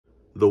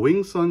The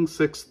Wingsung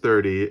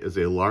 630 is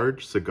a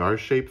large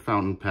cigar-shaped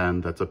fountain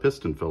pen that's a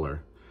piston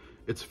filler.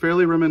 It's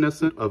fairly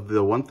reminiscent of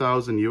the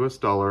 $1,000 US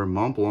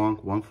Mont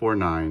Blanc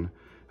 149.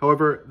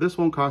 However, this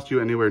won't cost you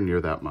anywhere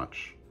near that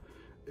much.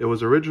 It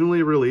was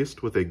originally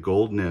released with a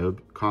gold nib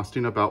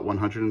costing about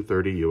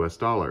 $130 US,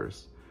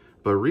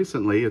 but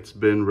recently it's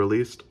been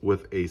released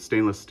with a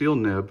stainless steel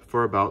nib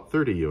for about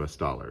 $30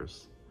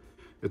 US.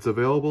 It's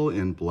available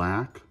in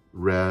black,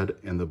 red,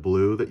 and the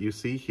blue that you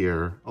see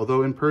here,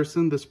 although in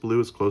person this blue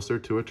is closer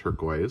to a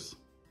turquoise.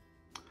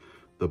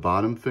 The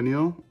bottom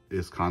finial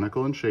is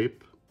conical in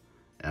shape,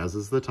 as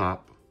is the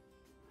top.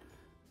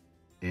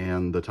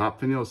 And the top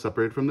finial is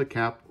separated from the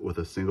cap with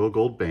a single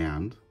gold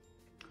band.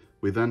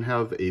 We then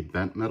have a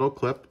bent metal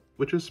clip,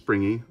 which is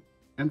springy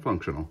and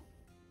functional.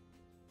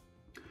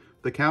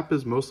 The cap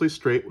is mostly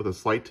straight with a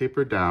slight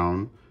taper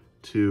down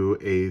to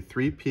a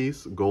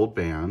 3-piece gold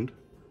band,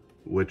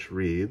 which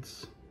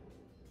reads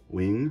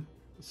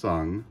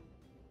Wingsung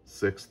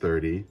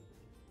 630,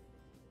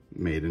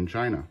 made in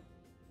China.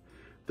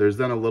 There's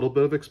then a little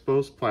bit of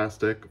exposed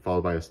plastic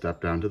followed by a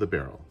step down to the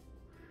barrel.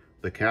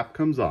 The cap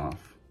comes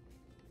off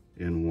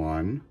in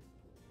 1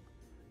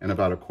 and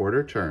about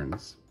 1/4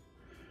 turns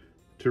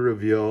to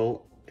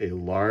reveal a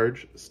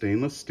large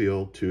stainless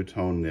steel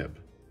 2-tone nib.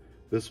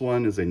 This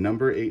one is a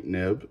number 8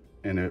 nib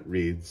and it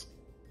reads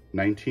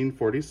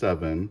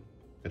 1947.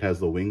 It has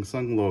the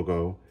Wingsung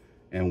logo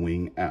and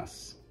Wing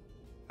S.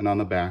 And on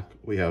the back,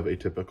 we have a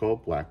typical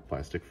black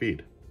plastic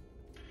feed.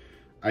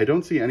 I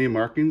don't see any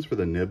markings for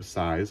the nib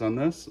size on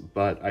this,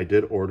 but I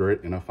did order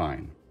it in a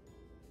fine.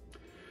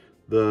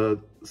 The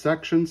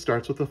section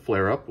starts with a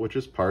flare-up, which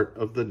is part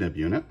of the nib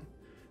unit,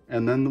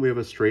 and then we have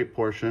a straight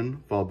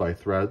portion followed by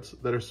threads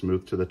that are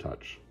smooth to the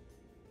touch.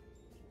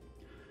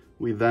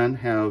 We then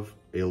have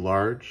a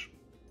large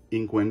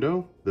ink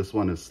window. This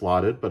one is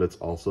slotted, but it's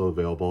also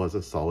available as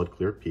a solid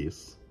clear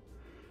piece.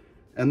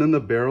 And then the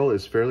barrel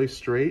is fairly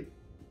straight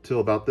till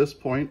about this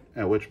point,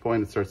 at which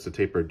point it starts to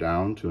taper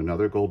down to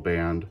another gold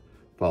band,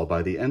 followed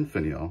by the end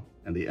finial,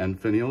 and the end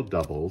finial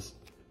doubles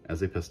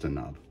as a piston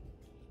knob.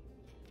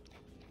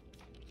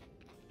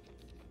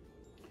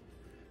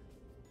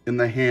 In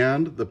the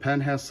hand, the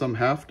pen has some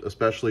heft,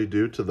 especially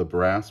due to the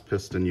brass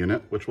piston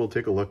unit, which we'll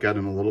take a look at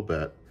in a little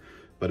bit,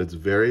 but it's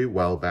very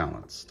well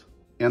balanced.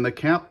 And the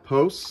cap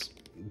posts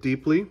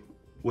deeply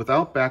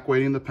without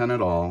backweighting the pen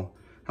at all.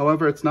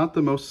 However, it's not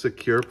the most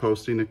secure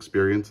posting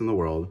experience in the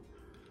world.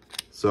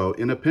 So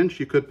in a pinch,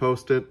 you could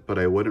post it, but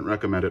I wouldn't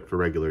recommend it for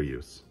regular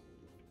use.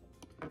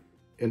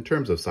 In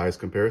terms of size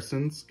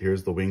comparisons,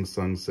 here's the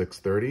Wingsung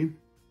 630,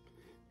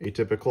 a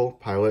typical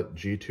Pilot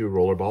G2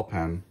 rollerball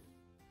pen,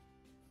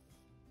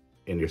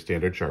 and your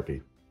standard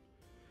Sharpie.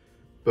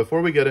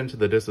 Before we get into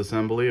the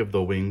disassembly of the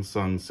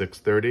Wingsung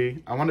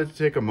 630, I wanted to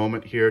take a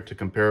moment here to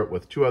compare it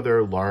with 2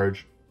 other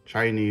large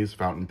Chinese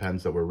fountain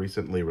pens that were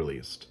recently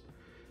released.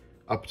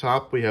 Up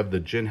top, we have the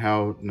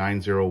Jinhao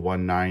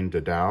X159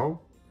 Didao,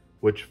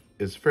 which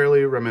is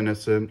fairly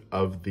reminiscent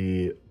of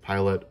the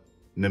Pilot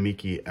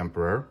Namiki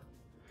Emperor.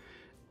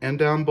 And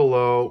down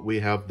below, we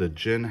have the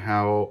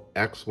Jinhao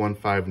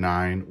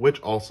X159,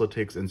 which also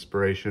takes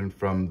inspiration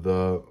from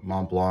the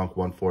Mont Blanc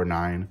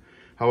 149.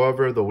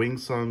 However, the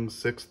Wingsung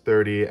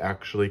 630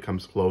 actually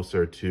comes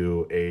closer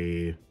to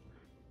a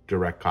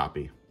direct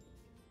copy.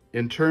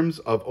 In terms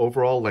of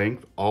overall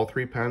length, all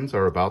 3 pens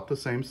are about the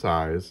same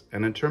size,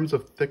 and in terms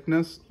of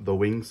thickness, the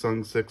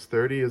Wingsung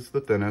 630 is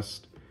the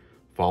thinnest,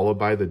 followed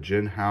by the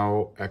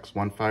Jinhao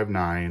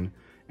X159,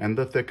 and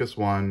the thickest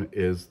one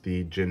is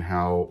the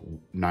Jinhao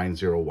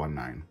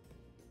 9019.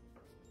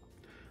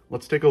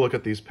 Let's take a look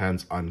at these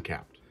pens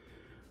uncapped.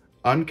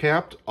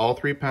 Uncapped, all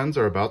 3 pens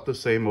are about the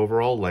same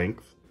overall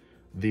length.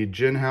 The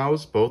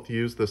Jinhaos both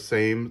use the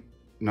same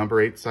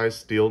number 8 size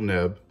steel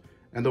nib,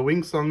 and the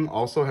Wingsung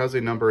also has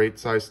a number 8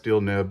 size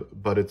steel nib,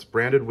 but it's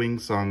branded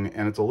Wingsung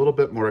and it's a little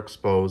bit more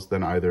exposed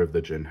than either of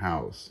the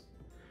Jinhaos.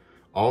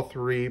 All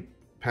 3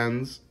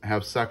 pens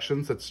have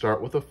sections that start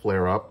with a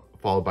flare-up,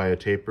 followed by a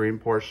tapering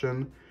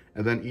portion,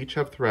 and then each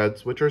have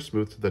threads which are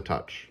smooth to the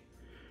touch.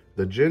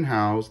 The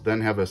Jinhaos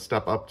then have a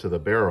step up to the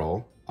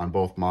barrel on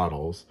both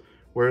models,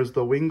 whereas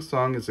the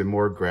Wingsung is a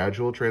more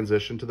gradual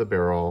transition to the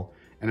barrel,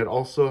 and it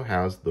also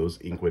has those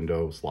ink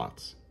window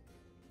slots.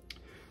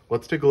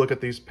 Let's take a look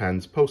at these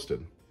pens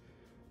posted.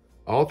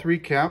 All 3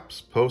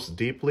 caps post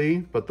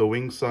deeply, but the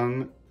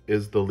Wingsung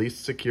is the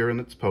least secure in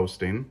its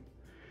posting.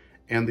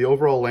 And the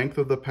overall length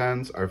of the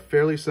pens are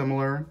fairly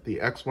similar. The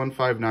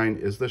X159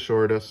 is the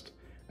shortest,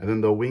 and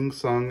then the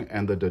Wingsung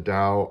and the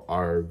Didao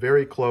are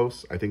very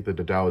close. I think the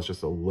Didao is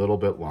just a little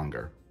bit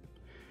longer.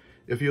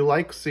 If you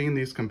like seeing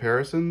these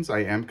comparisons,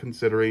 I am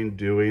considering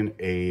doing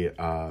a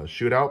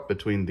shootout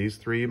between these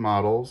 3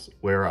 models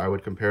where I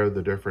would compare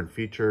the different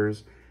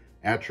features,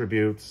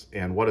 attributes,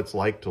 and what it's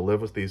like to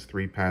live with these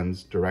 3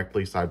 pens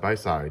directly side by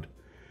side.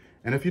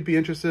 And if you'd be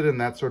interested in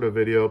that sort of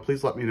video,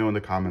 please let me know in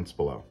the comments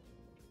below.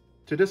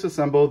 To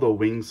disassemble the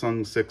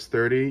Wingsung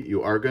 630,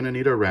 you are going to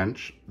need a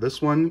wrench.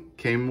 This one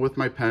came with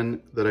my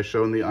pen that I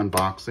show in the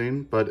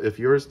unboxing, but if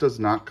yours does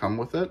not come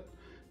with it,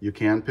 you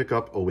can pick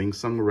up a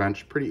Wingsung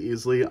wrench pretty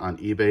easily on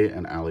eBay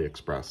and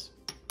AliExpress.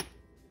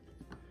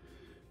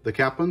 The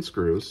cap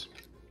unscrews,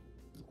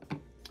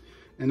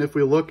 and if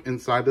we look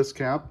inside this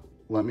cap,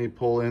 let me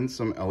pull in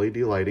some LED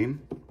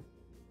lighting.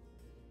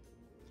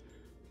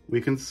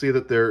 We can see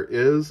that there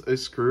is a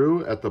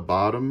screw at the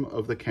bottom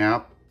of the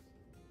cap.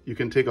 You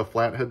can take a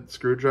flathead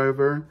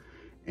screwdriver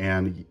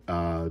and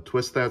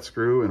twist that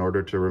screw in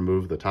order to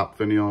remove the top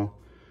finial,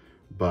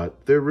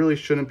 but there really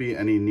shouldn't be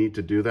any need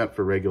to do that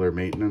for regular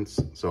maintenance,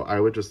 so I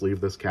would just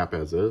leave this cap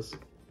as is.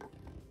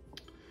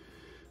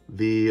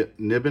 The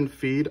nib and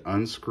feed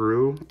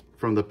unscrew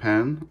from the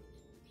pen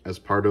as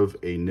part of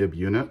a nib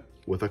unit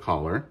with a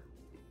collar.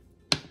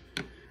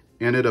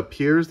 And it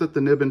appears that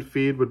the nib and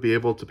feed would be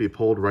able to be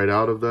pulled right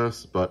out of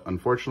this, but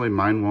unfortunately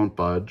mine won't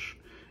budge.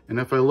 And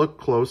if I look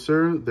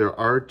closer, there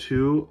are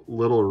two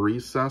little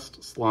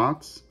recessed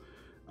slots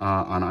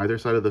on either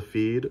side of the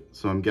feed.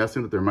 So I'm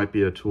guessing that there might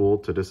be a tool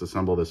to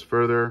disassemble this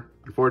further.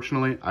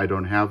 Unfortunately, I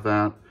don't have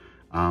that.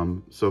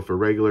 So for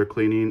regular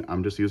cleaning,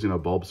 I'm just using a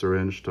bulb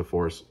syringe to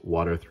force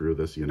water through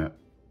this unit,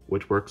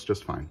 which works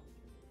just fine.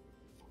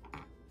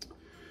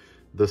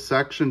 The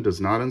section does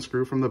not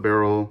unscrew from the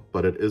barrel,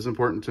 but it is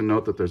important to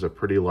note that there's a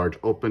pretty large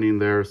opening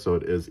there, so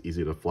it is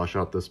easy to flush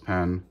out this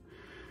pen.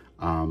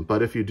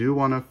 But if you do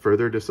want to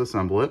further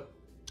disassemble it,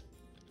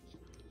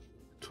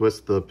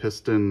 twist the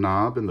piston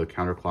knob in the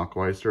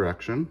counterclockwise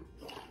direction,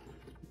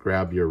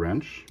 grab your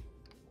wrench,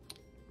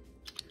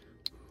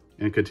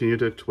 and continue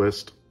to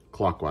twist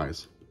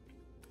clockwise.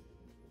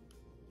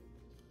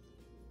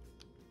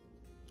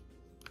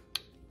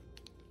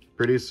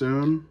 Pretty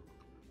soon,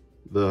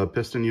 the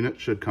piston unit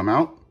should come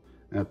out.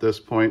 At this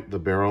point, the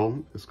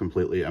barrel is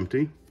completely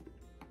empty.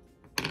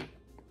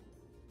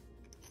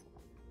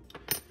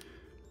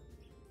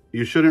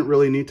 You shouldn't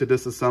really need to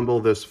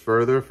disassemble this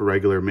further for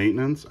regular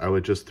maintenance. I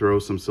would just throw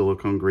some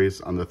silicone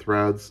grease on the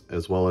threads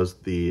as well as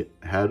the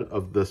head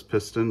of this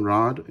piston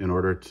rod in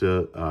order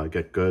to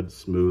get good,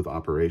 smooth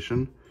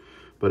operation.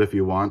 But if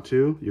you want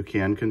to, you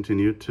can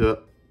continue to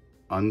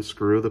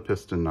unscrew the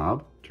piston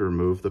knob to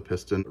remove the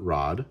piston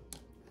rod.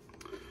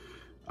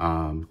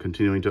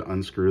 Continuing to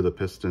unscrew the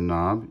piston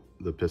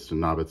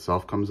knob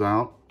itself comes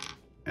out,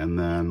 and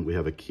then we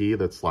have a key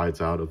that slides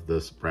out of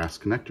this brass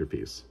connector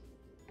piece.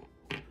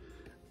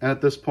 And at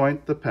this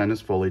point, the pen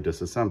is fully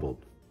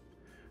disassembled.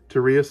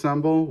 To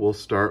reassemble, we'll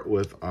start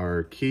with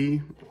our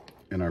key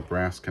and our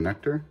brass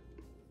connector.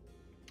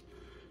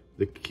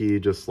 The key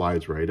just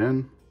slides right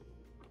in,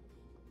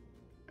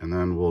 and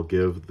then we'll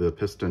give the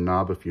piston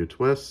knob a few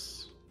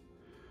twists,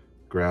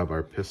 grab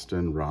our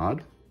piston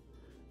rod.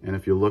 And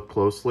if you look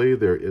closely,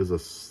 there is a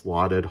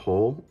slotted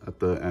hole at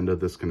the end of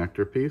this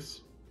connector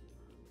piece.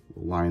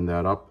 We'll line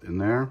that up in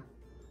there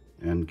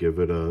and give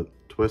it a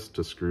twist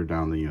to screw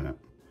down the unit.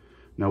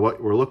 Now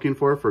what we're looking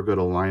for good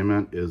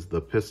alignment is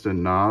the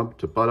piston knob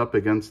to butt up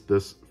against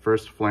this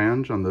first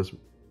flange on this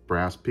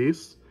brass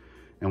piece.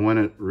 And when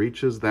it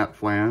reaches that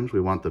flange, we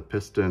want the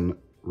piston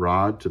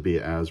rod to be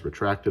as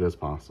retracted as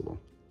possible.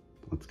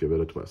 Let's give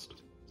it a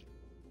twist.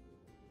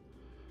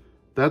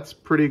 That's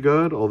pretty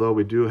good, although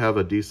we do have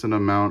a decent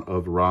amount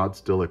of rod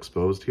still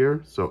exposed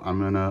here. So I'm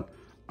gonna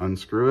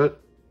unscrew it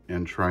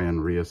and try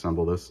and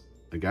reassemble this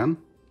again.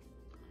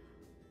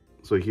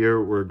 So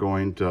here we're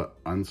going to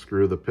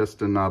unscrew the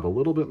piston knob a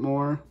little bit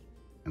more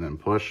and then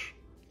push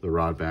the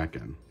rod back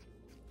in.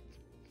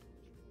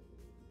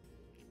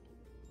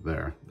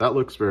 There, that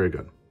looks very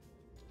good.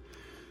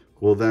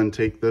 We'll then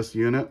take this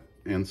unit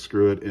and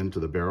screw it into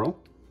the barrel.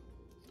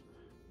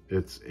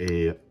 It's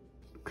a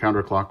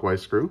counterclockwise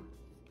screw.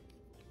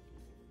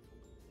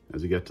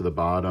 As you get to the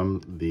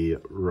bottom, the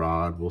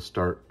rod will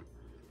start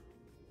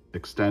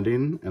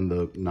extending and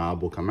the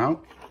knob will come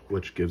out,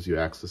 which gives you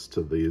access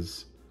to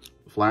these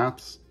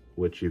flaps,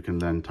 which you can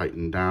then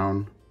tighten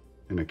down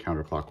in a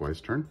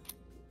counterclockwise turn.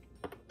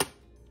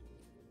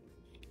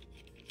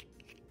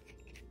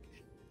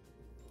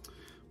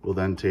 We'll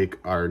then take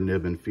our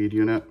nib and feed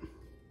unit,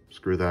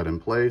 screw that in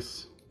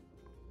place,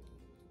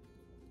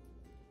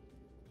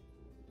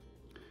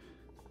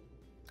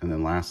 and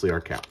then lastly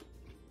our cap.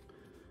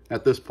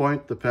 At this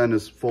point, the pen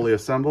is fully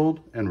assembled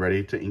and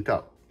ready to ink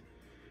up.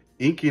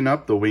 Inking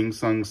up the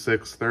Wingsung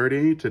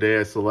 630, today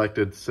I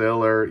selected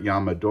Sailor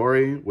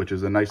Yamadori, which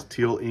is a nice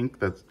teal ink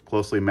that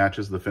closely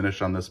matches the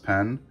finish on this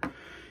pen.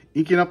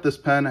 Inking up this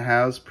pen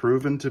has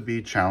proven to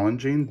be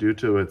challenging due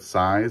to its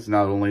size,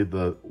 not only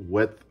the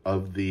width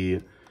of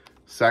the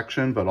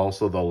section, but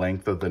also the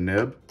length of the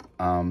nib.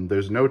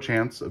 There's no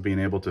chance of being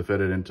able to fit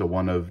it into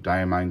one of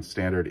Diamine's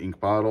standard ink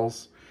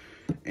bottles.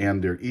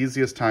 And their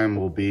easiest time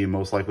will be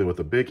most likely with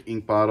a big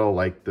ink bottle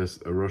like this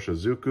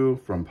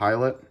Iroshizuku from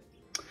Pilot.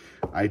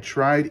 I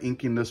tried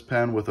inking this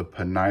pen with a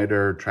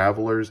Pineider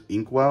Traveler's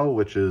Inkwell,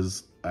 which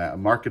is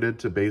marketed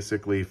to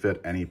basically fit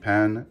any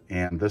pen,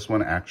 and this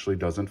one actually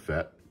doesn't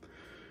fit.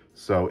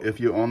 So if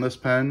you own this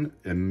pen,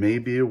 it may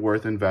be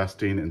worth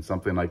investing in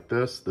something like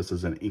this. This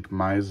is an Ink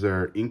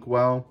Miser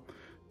Inkwell.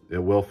 It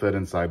will fit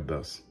inside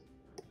this.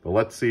 But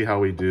let's see how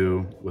we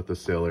do with the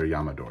Sailor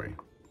Yamadori.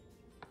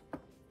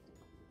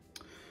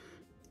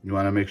 You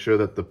want to make sure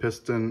that the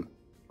piston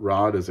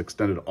rod is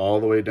extended all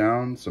the way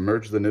down.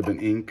 Submerge the nib in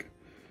ink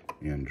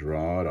and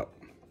draw it up.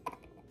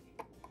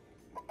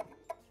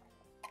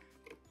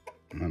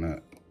 I'm going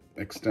to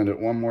extend it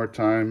one more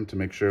time to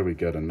make sure we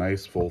get a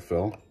nice full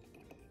fill.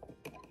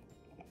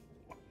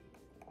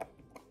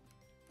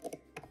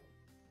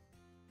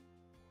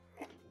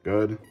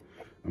 Good.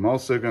 I'm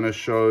also going to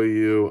show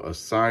you a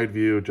side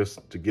view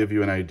just to give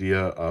you an idea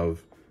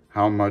of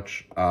how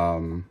much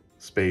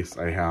space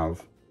I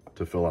have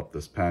to fill up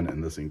this pen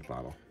in this ink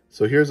bottle.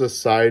 So here's a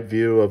side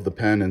view of the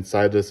pen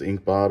inside this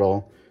ink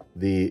bottle.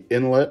 The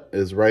inlet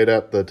is right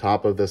at the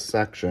top of this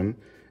section,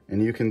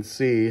 and you can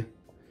see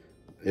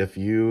if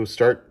you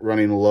start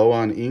running low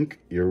on ink,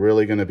 you're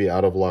really going to be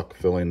out of luck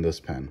filling this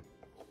pen.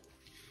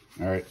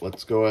 All right,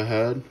 let's go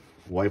ahead,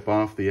 wipe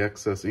off the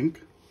excess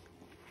ink.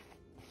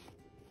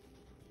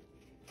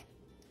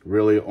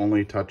 Really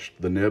only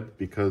touched the nib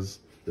because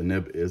the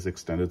nib is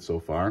extended so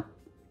far.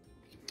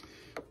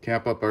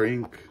 Cap up our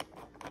ink.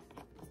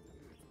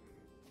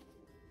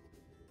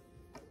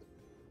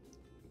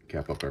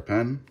 Cap up our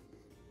pen.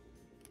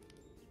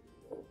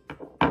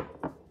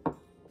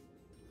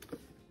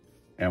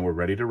 And we're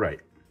ready to write.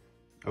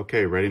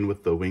 Okay, writing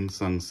with the Wing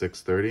Sung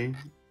 630,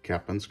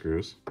 cap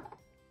unscrews.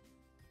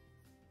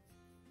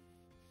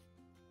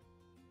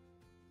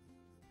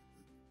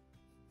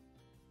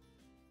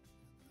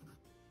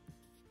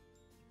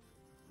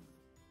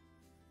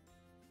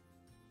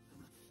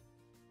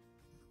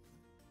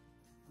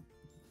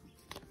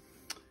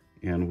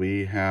 And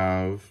we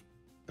have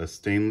a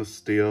stainless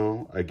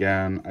steel.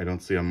 Again, I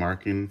don't see a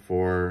marking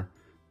for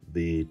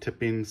the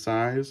tipping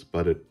size,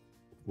 but it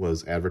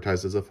was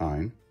advertised as a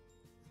fine.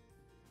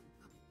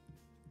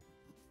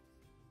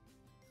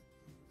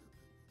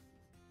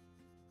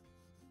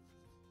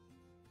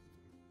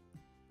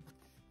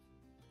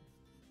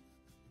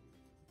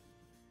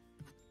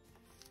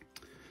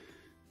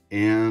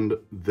 And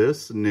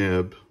this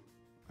nib,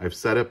 I've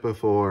said it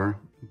before,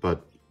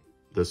 but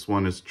this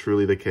one is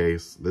truly the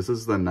case. This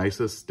is the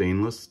nicest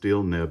stainless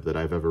steel nib that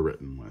I've ever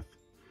written with.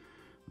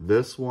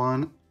 This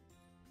one,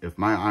 if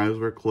my eyes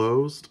were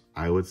closed,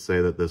 I would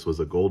say that this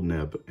was a gold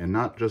nib, and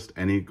not just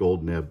any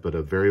gold nib, but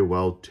a very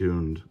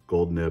well-tuned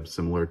gold nib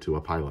similar to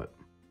a Pilot.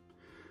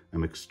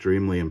 I'm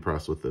extremely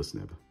impressed with this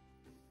nib.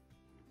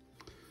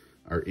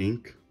 Our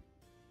ink.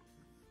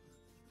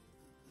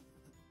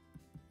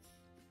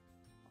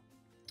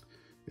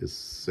 Is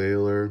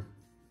Sailor.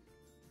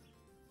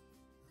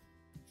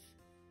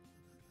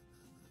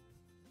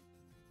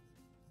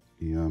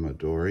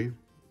 Yamadori.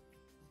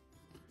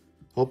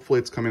 Hopefully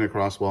it's coming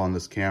across well on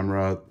this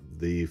camera.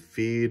 The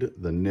feed,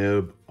 the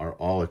nib are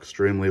all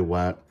extremely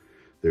wet.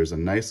 There's a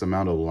nice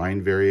amount of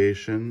line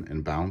variation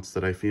and bounce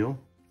that I feel.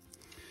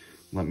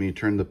 Let me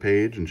turn the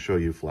page and show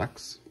you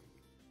flex.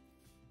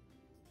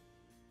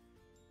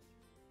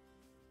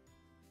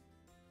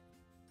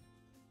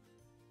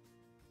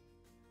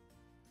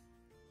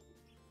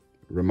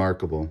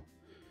 Remarkable.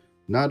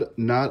 Not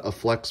a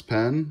flex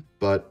pen,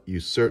 but you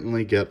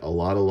certainly get a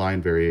lot of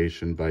line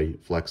variation by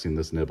flexing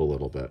this nib a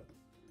little bit.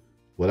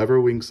 Whatever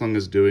Wing Sung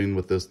is doing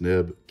with this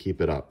nib,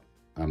 keep it up.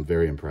 I'm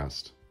very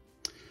impressed.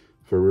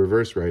 For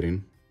reverse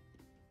writing,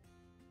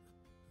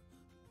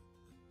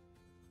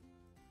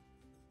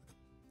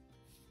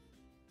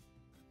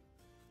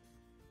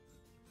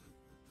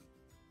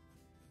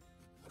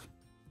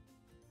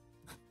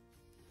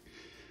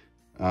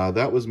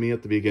 that was me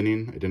at the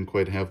beginning. I didn't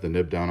quite have the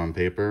nib down on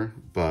paper,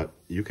 but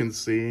you can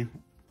see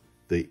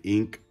the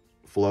ink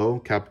flow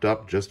kept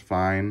up just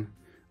fine.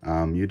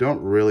 You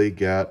don't really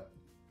get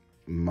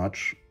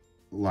much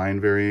line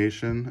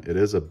variation. It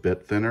is a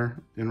bit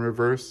thinner in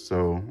reverse,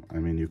 so I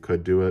mean, you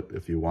could do it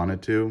if you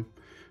wanted to,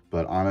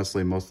 but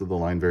honestly, most of the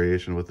line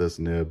variation with this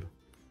nib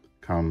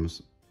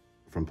comes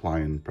from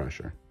applying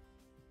pressure.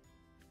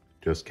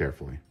 Just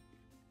carefully.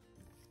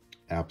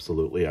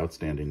 Absolutely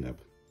outstanding nib.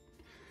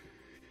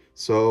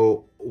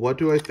 So what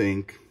do I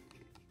think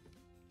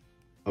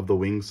of the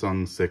Wing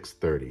Sung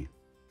 630?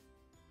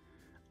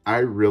 I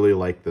really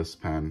like this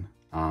pen.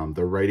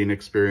 The writing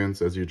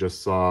experience, as you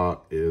just saw,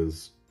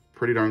 is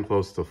pretty darn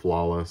close to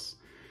flawless.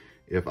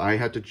 If I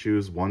had to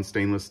choose one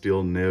stainless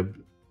steel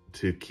nib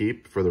to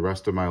keep for the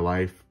rest of my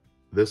life,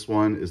 this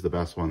one is the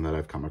best one that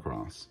I've come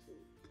across.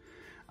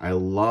 I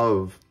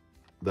love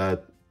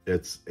that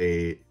it's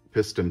a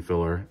piston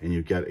filler and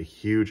you get a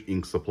huge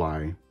ink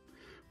supply,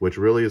 which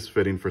really is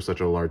fitting for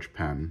such a large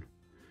pen.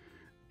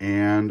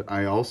 And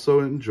I also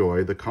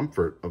enjoy the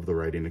comfort of the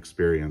writing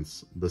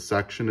experience. The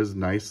section is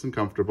nice and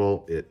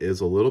comfortable. It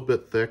is a little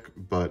bit thick,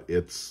 but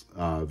it's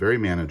very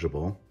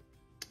manageable.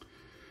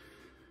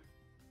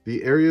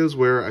 The areas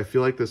where I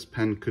feel like this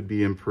pen could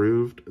be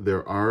improved,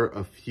 there are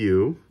a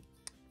few.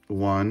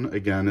 One,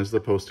 again, is the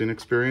posting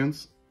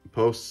experience.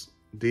 Posts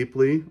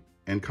deeply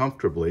and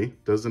comfortably.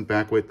 Doesn't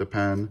backweight the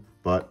pen,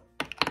 but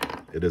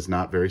it is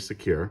not very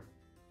secure.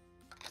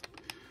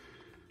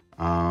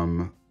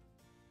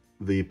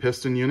 The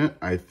piston unit,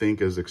 I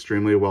think, is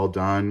extremely well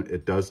done.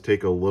 It does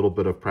take a little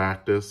bit of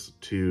practice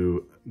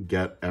to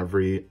get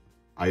every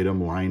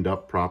item lined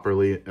up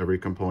properly, every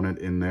component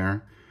in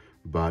there,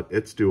 but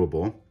it's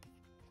doable.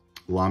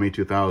 Lamy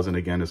 2000,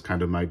 again, is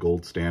kind of my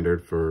gold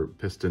standard for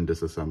piston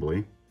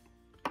disassembly.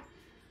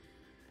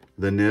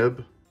 The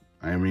nib,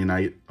 I mean,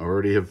 I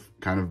already have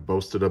kind of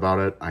boasted about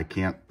it. I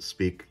can't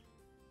speak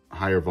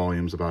higher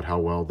volumes about how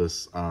well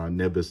this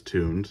nib is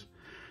tuned.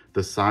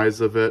 The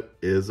size of it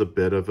is a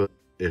bit of an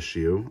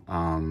issue.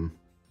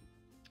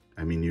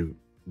 I mean, you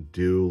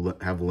do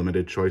have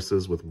limited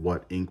choices with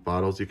what ink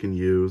bottles you can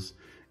use,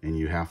 and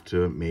you have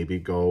to maybe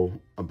go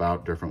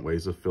about different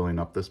ways of filling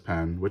up this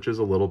pen, which is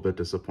a little bit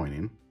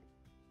disappointing.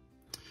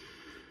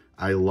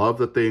 I love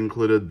that they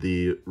included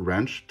the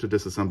wrench to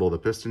disassemble the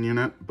piston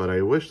unit, but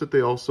I wish that they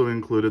also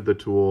included the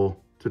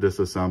tool to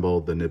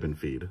disassemble the nib and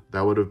feed.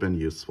 That would have been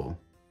useful.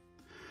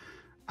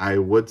 I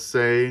would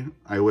say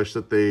I wish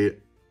that they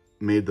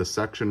made the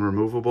section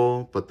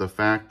removable, but the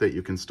fact that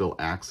you can still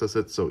access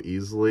it so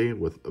easily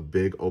with a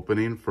big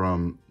opening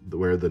from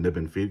where the nib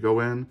and feed go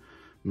in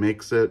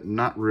makes it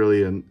not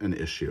really an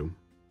issue.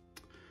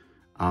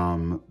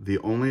 The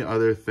only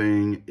other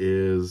thing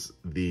is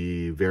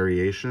the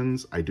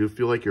variations. I do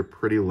feel like you're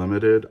pretty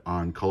limited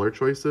on color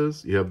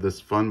choices. You have this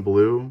fun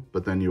blue,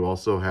 but then you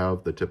also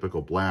have the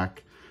typical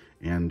black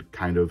and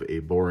kind of a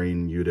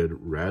boring muted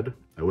red.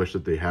 I wish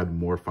that they had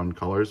more fun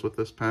colors with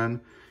this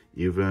pen.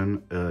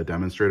 Even a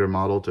demonstrator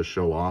model to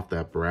show off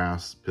that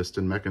brass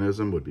piston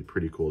mechanism would be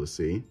pretty cool to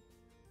see.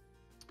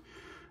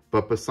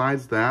 But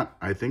besides that,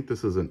 I think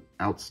this is an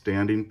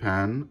outstanding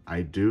pen.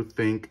 I do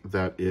think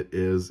that it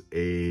is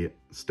a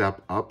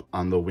step up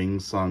on the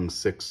Wingsung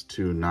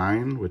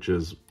 629, which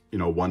is, you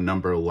know, one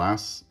number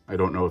less. I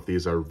don't know if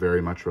these are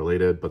very much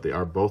related, but they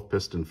are both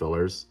piston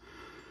fillers.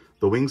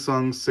 The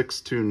Wingsung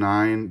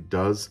 629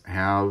 does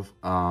have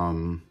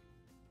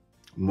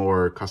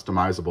more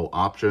customizable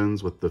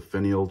options with the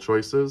finial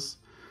choices.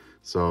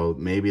 So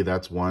maybe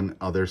that's one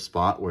other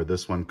spot where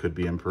this one could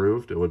be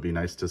improved. It would be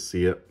nice to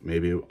see it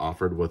maybe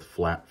offered with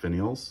flat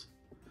finials.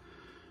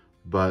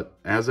 But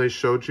as I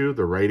showed you,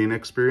 the writing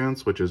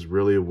experience, which is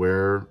really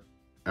where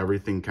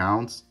everything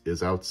counts,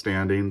 is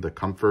outstanding. The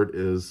comfort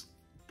is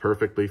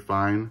perfectly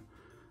fine.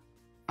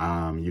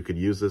 You could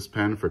use this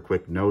pen for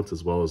quick notes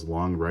as well as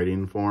long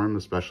writing form,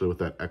 especially with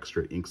that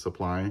extra ink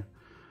supply.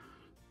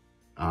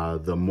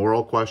 The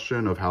moral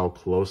question of how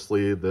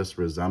closely this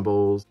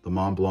resembles the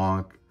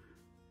Montblanc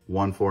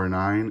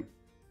 149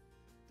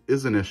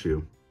 is an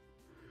issue.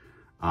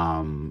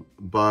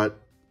 But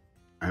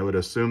I would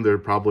assume there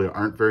probably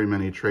aren't very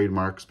many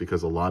trademarks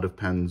because a lot of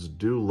pens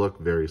do look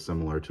very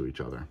similar to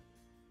each other.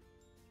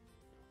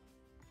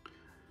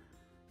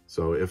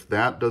 So if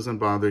that doesn't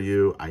bother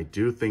you, I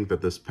do think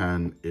that this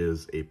pen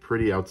is a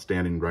pretty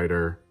outstanding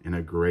writer and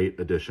a great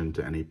addition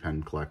to any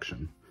pen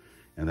collection.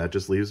 And that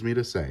just leaves me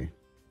to say,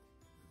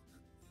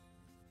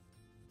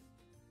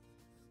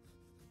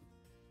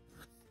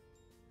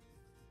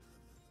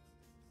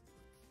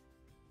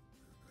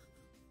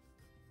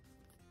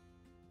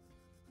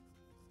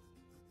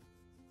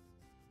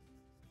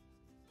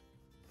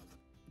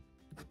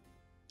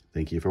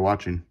 thank you for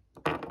watching.